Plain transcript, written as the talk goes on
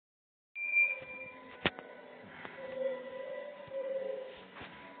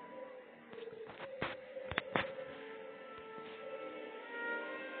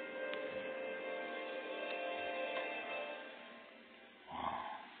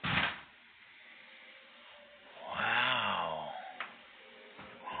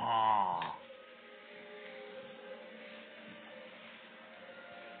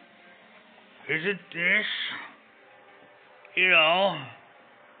isn't this, you know,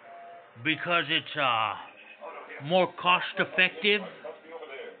 because it's more cost effective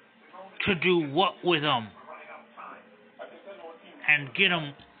to do what with them and get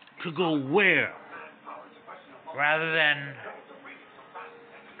them to go where rather than,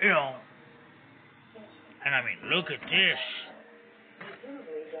 you know, and I mean, look at this.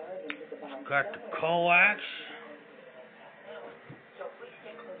 Got the coax,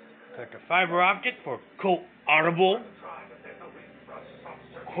 got the fiber optic for co-audible,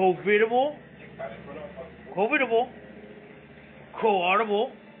 co-audible,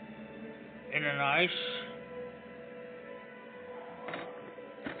 in a nice,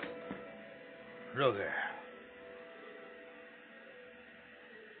 look at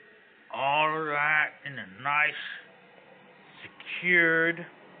all of that in a nice, secured,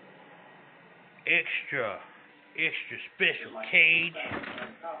 extra special cage.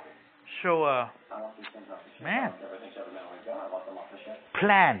 So, man,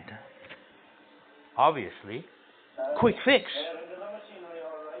 planned, obviously, quick fix,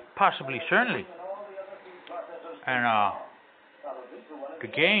 possibly, certainly, and the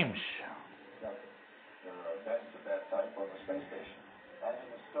games.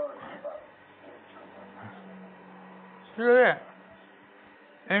 Look at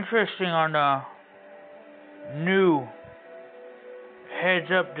that. Interesting on the new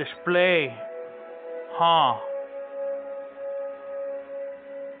heads-up display, huh?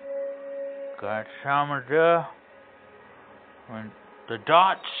 Got some of the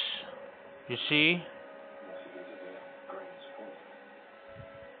dots, you see?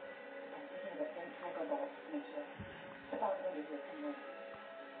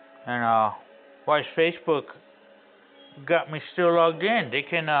 And why is Facebook got me still logged in? They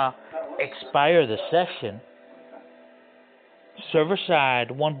can expire the session. Server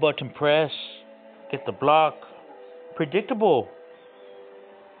side, one button press, get the block. Predictable.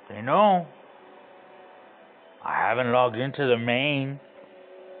 They know. I haven't logged into the main.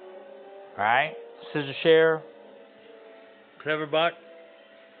 Right? Scissor share. Clever bot.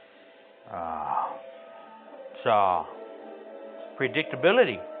 So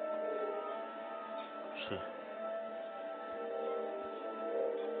predictability. See.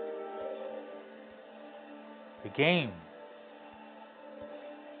 The game.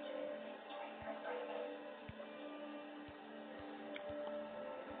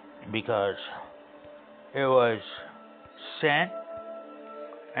 Because it was sent,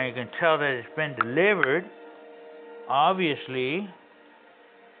 and you can tell that it's been delivered, obviously,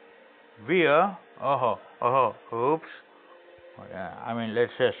 via, oops. I mean,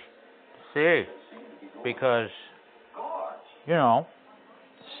 let's just see, because, you know,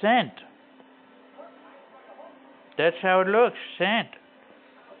 sent. That's how it looks, sent.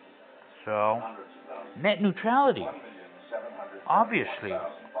 So, net neutrality, obviously.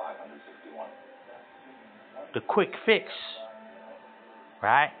 The quick fix,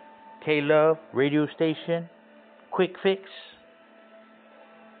 right? K-Love, radio station, quick fix,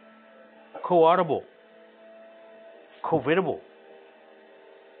 co-audible, co-vidable,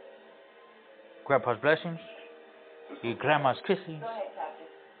 grandpa's blessings, your grandma's kisses,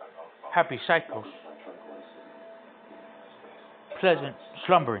 happy cycles, pleasant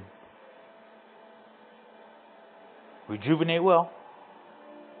slumbering, rejuvenate well.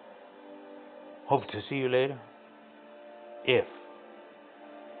 Hope to see you later. If.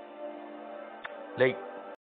 Late.